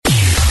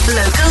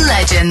Local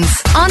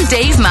legends on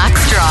Dave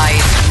Max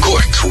Drive.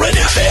 Cork's Red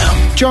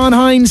FM. John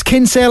Hynes,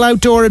 Kinsale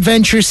Outdoor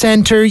Education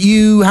Centre.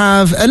 You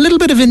have a little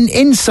bit of an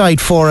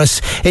insight for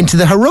us into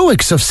the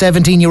heroics of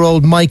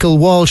 17-year-old Michael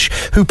Walsh,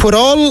 who put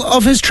all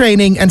of his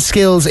training and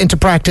skills into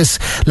practice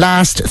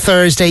last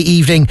Thursday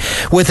evening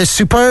with a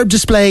superb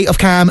display of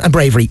calm and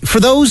bravery. For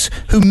those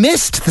who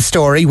missed the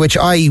story, which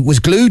I was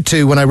glued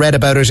to when I read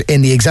about it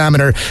in the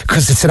Examiner,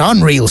 because it's an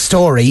unreal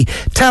story,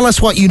 tell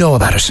us what you know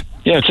about it.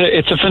 Yeah,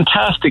 it's a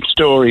fantastic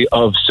story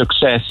of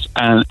success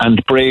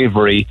and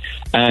bravery.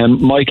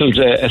 Michael's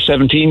a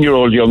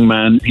 17-year-old young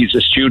man. He's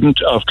a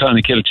student of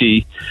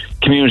Clonakilty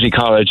Community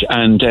College,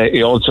 and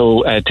he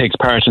also takes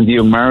part in the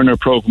Young Mariner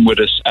programme with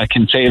us at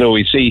Kinsale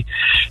OEC.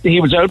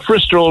 He was out for a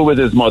stroll with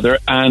his mother,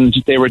 and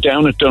they were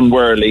down at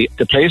Dunworley.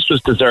 The place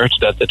was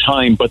deserted at the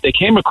time, but they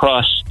came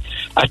across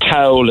a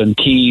towel and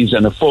keys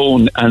and a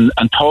phone and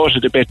thought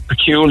it a bit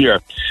peculiar.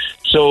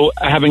 So,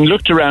 having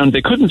looked around,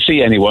 they couldn't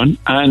see anyone,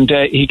 and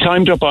he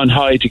climbed up on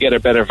high to get a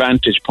better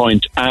vantage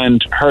point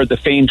and heard the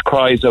faint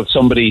cries of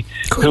somebody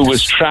who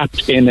was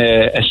trapped in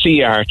a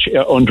sea arch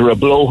under a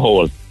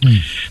blowhole.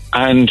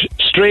 And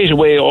straight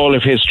away, all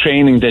of his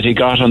training that he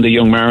got on the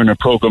Young Mariner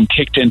programme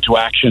kicked into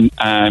action.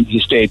 He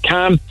stayed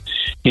calm.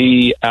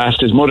 He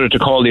asked his mother to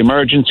call the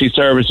emergency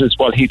services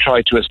while he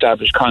tried to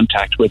establish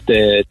contact with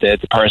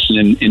the person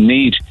in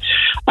need.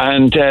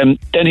 And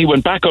then he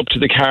went back up to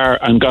the car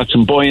and got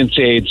some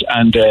buoyancy aids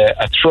and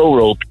a throw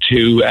rope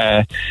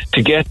to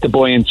get the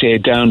buoyancy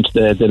aid down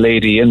to the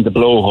lady in the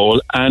blowhole.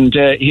 And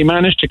he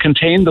managed to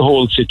contain the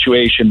whole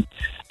situation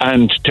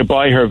and to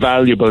buy her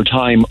valuable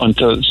time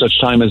until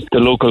such time as the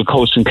local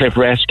Coast and Cliff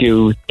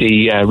Rescue,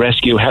 the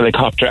rescue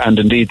helicopter, and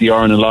indeed the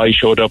RNLI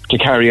showed up to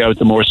carry out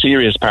the more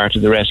serious part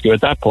of the rescue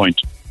at that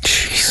point.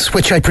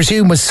 Which I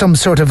presume was some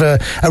sort of a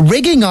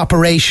rigging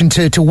operation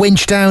to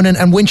winch down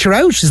and winch her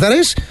out, is that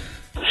it?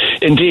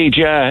 Indeed,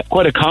 yeah.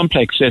 Quite a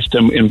complex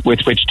system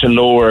with which to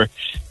lower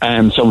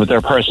some of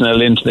their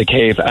personnel into the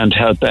cave and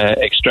help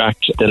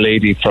extract the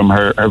lady from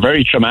her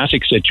very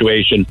traumatic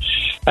situation.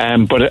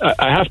 But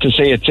I have to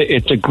say,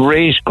 it's a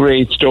great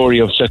story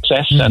of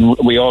success, and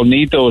we all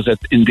need those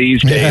in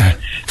these days. Yeah,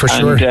 for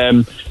sure.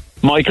 And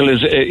Michael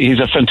he's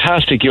a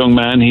fantastic young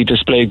man. He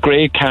displayed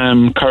great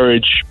calm,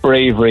 courage,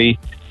 bravery.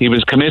 He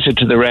was committed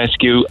to the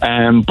rescue,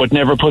 but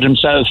never put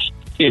himself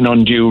in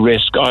undue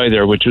risk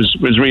either, which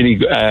was really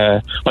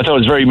I thought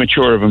was very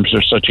mature of him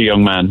for such a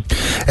young man.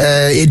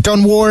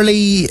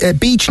 Dunworley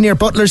beach near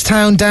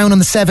Butlerstown, down on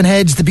the Seven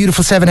Heads, the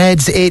beautiful Seven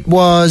Heads. It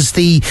was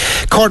the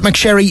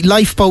Courmacsherry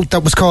Lifeboat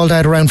that was called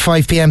out around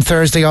 5pm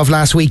Thursday of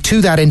last week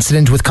to that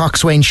incident, with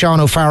Coxswain Sean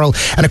O Farrell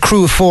and a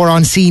crew of 4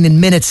 on scene in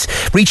minutes,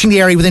 reaching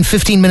the area within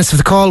 15 minutes of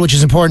the call, which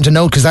is important to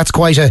note because that's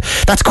quite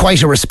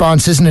a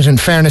response, isn't it, in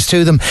fairness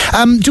to them.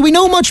 Do we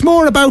know much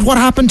more about what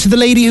happened to the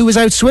lady who was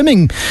out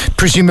swimming?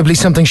 Presumably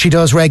something she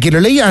does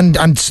regularly, and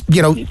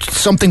you know,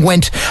 something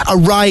went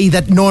awry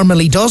that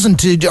normally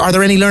doesn't. Are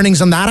there any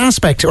learnings on that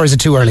aspect, or is it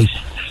too early?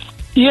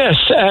 Yes,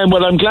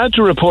 well, I'm glad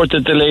to report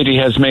that the lady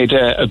has made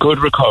a good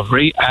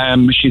recovery.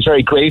 She's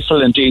very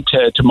grateful indeed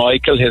to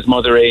Michael, his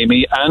mother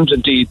Amy, and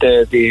indeed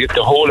the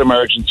whole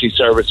emergency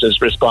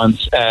services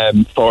response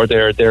for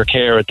their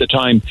care at the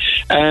time.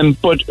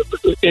 But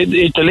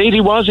the lady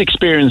was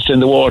experienced in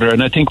the water,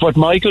 and I think what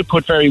Michael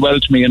put very well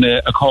to me in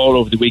a call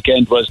over the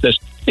weekend was that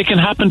it can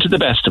happen to the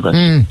best of us.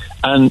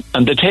 And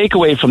the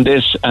takeaway from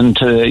this, and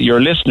to your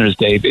listeners,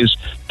 Dave, is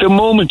the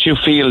moment you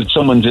feel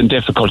someone's in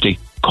difficulty,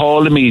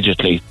 call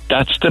immediately.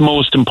 That's the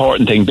most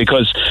important thing,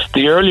 because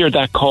the earlier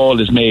that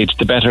call is made,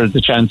 the better the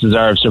chances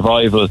are of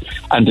survival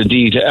and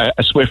indeed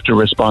a swifter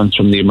response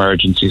from the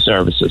emergency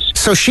services.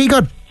 So she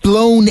got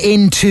blown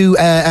into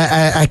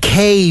a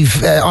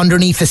cave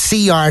underneath a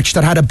sea arch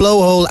that had a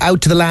blowhole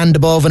out to the land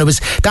above, and it was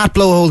that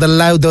blowhole that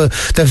allowed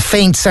the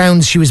faint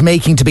sounds she was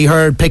making to be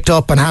heard, picked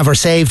up, and have her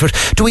saved. But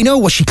do we know,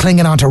 was she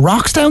clinging onto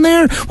rocks down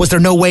there? Was there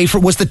no way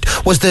was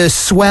the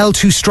swell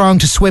too strong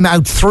to swim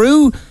out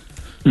through?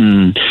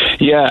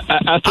 Yeah,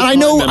 I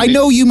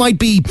know you might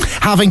be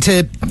having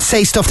to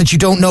say stuff that you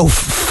don't know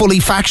fully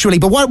factually,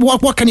 but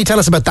what can you tell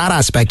us about that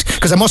aspect?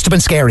 Because it must have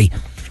been scary.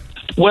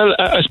 Well,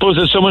 I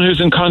suppose as someone who's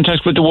in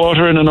contact with the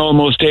water on an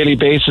almost daily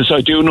basis,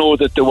 I do know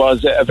that there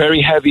was a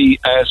very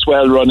heavy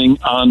swell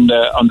running on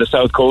the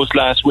south coast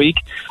last week,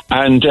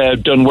 and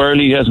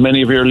Dunworley, as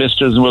many of your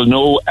listeners will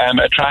know,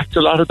 attracts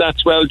a lot of that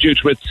swell due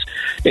to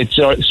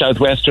its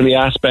southwesterly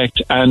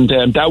aspect, and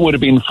that would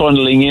have been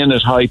funneling in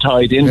at high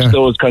tide into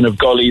those kind of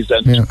gullies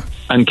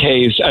and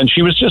caves. And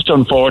she was just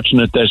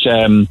unfortunate that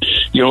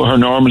her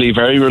normally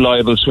very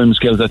reliable swim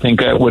skills, I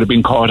think, would have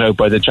been caught out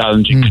by the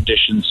challenging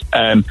conditions.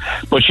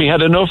 But she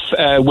had enough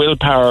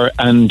willpower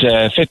and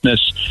fitness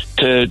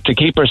to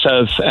keep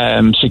herself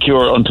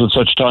secure until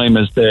such time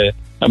as the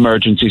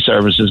emergency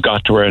services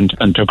got to her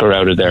and took her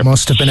out of there.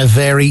 Must have been a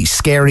very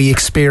scary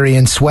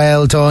experience.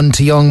 Well done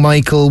to young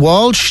Michael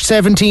Walsh,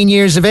 17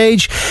 years of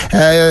age,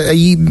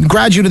 a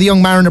graduate of the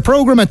Young Mariner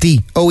programme at the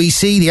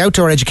OEC, the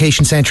Outdoor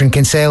Education Centre in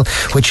Kinsale,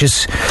 which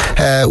is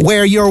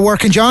where you're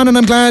working, John, and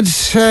I'm glad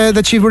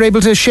that you were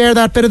able to share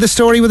that bit of the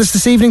story with us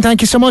this evening.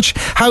 Thank you so much.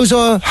 How's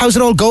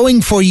it all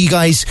going for you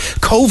guys,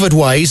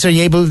 COVID-wise? Are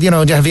you able,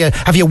 have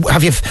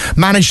you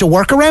managed to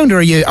work around, or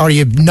are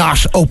you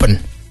not open?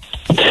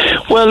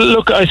 Well,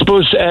 look, I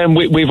suppose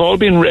we've all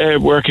been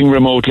working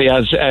remotely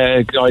as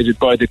guided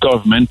by the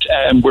government.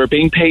 We're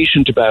being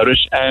patient about it.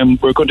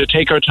 We're going to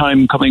take our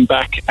time coming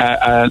back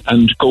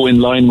and go in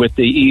line with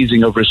the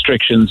easing of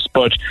restrictions.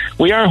 But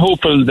we are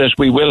hopeful that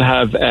we will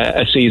have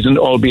a season,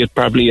 albeit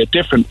probably a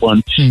different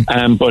one.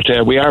 But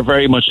we are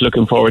very much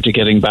looking forward to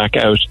getting back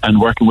out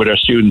and working with our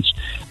students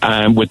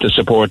with the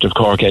support of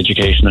Cork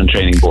Education and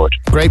Training Board.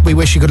 Great. We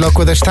wish you good luck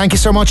with it. Thank you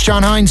so much,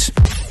 John Hynes.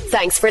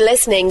 Thanks for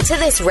listening to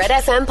this Red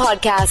FM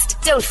podcast.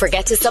 Don't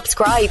forget to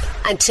subscribe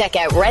and check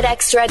out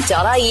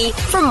redextra.ie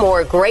for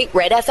more great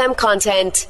Red FM content.